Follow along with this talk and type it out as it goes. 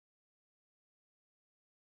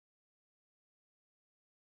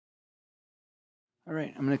All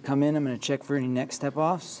right, I'm going to come in, I'm going to check for any neck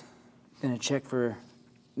step-offs. Going to check for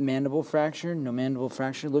mandible fracture, no mandible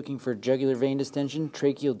fracture, looking for jugular vein distension,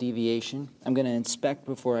 tracheal deviation. I'm going to inspect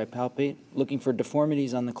before I palpate, looking for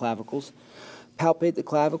deformities on the clavicles. Palpate the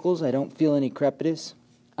clavicles, I don't feel any crepitus.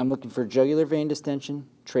 I'm looking for jugular vein distension,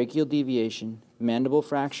 tracheal deviation, mandible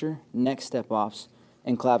fracture, neck step-offs,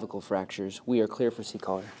 and clavicle fractures. We are clear for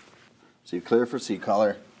C-collar. So you're clear for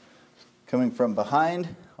C-collar. Coming from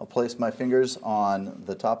behind, I'll place my fingers on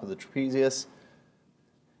the top of the trapezius,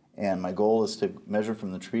 and my goal is to measure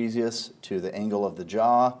from the trapezius to the angle of the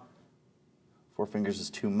jaw. 4 fingers is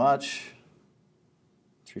too much.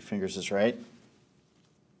 3 fingers is right.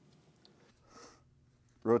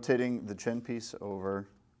 Rotating the chin piece over,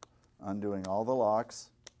 undoing all the locks.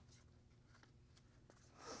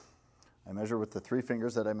 I measure with the 3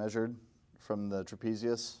 fingers that I measured from the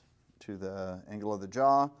trapezius to the angle of the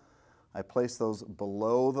jaw. I place those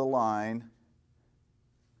below the line,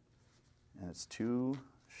 and it's too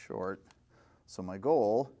short. So my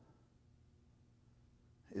goal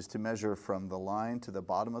is to measure from the line to the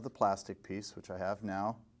bottom of the plastic piece, which I have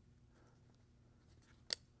now.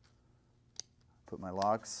 Put my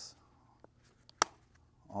locks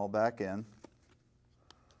all back in.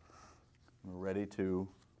 We're ready to,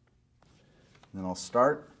 and then I'll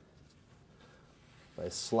start by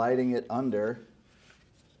sliding it under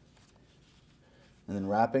and then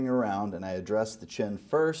wrapping around, and I address the chin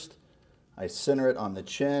first. I center it on the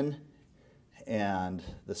chin and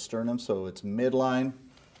the sternum so it's midline.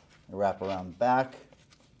 I wrap around back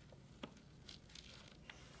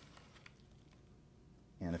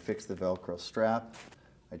and affix the Velcro strap.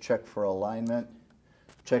 I check for alignment.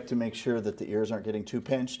 Check to make sure that the ears aren't getting too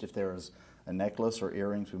pinched. If there is a necklace or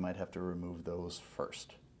earrings, we might have to remove those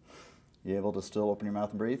first. You able to still open your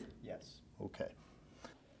mouth and breathe? Yes. Okay.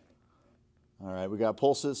 All right, we got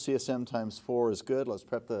pulses. CSM times 4 is good. Let's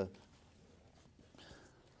prep the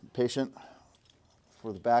patient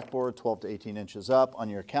for the backboard, 12 to 18 inches up on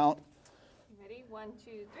your count. Ready? 1,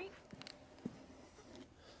 2, 3.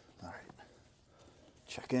 All right.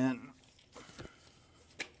 Check in.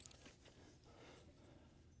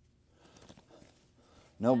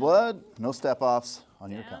 No blood, no step-offs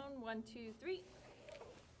on your count. Down. 1, 2, 3.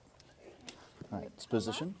 All right, it's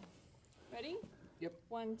position. Ready? Yep.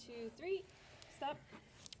 1, 2, 3. Stop.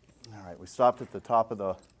 All right, we stopped at the top of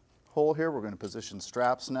the hole here. We're going to position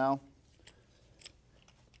straps now.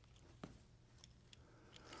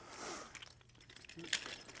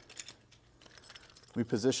 We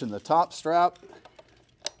position the top strap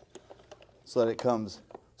so that it comes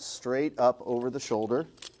straight up over the shoulder.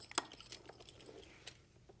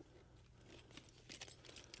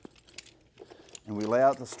 And we lay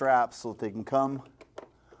out the straps so that they can come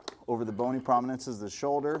over the bony prominences of the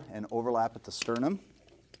shoulder and overlap at the sternum.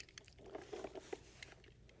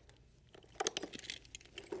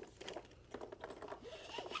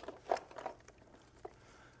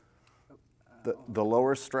 The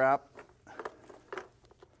lower strap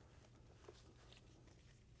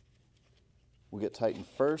will get tightened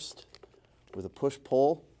first with a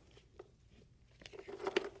push-pull.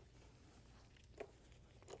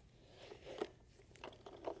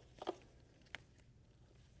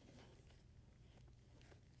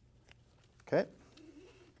 Okay.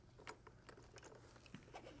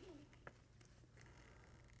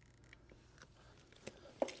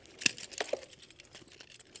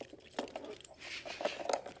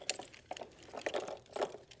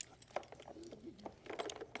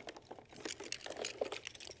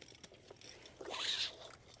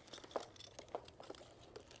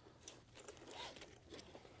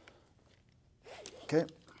 Okay.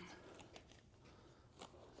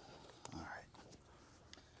 All right.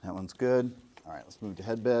 That one's good. All right, let's move to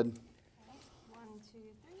headbed. Okay. 1, 2,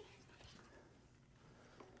 3.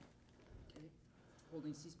 Okay.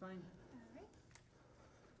 Holding C-spine. All right.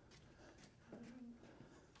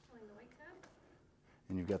 Pulling the white tab.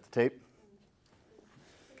 And you've got the tape.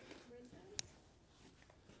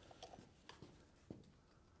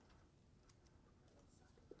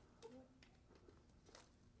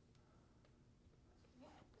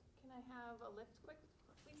 Can I have a lift quick,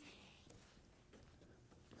 please?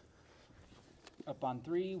 Up on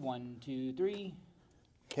 3. 1, 2, 3.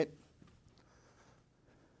 Okay.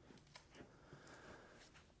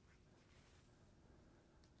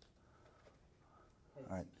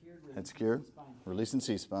 All right. Head secured. Releasing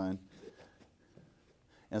C-spine. And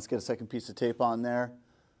let's get a second piece of tape on there.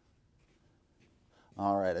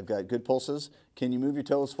 All right, I've got good pulses. Can you move your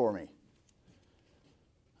toes for me?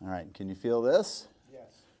 All right, can you feel this? Yes.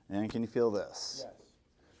 And can you feel this? Yes.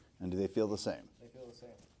 And do they feel the same? They feel the same.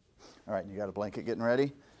 All right, you got a blanket getting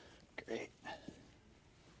ready? Great.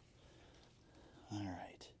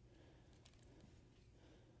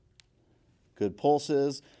 Good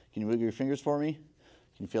pulses. Can you wiggle your fingers for me?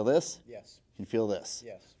 Can you feel this? Yes. Can you feel this?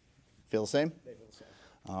 Yes. Feel the same? They feel the same.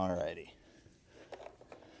 All righty.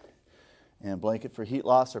 And blanket for heat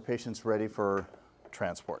loss. Our patient's ready for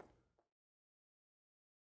transport.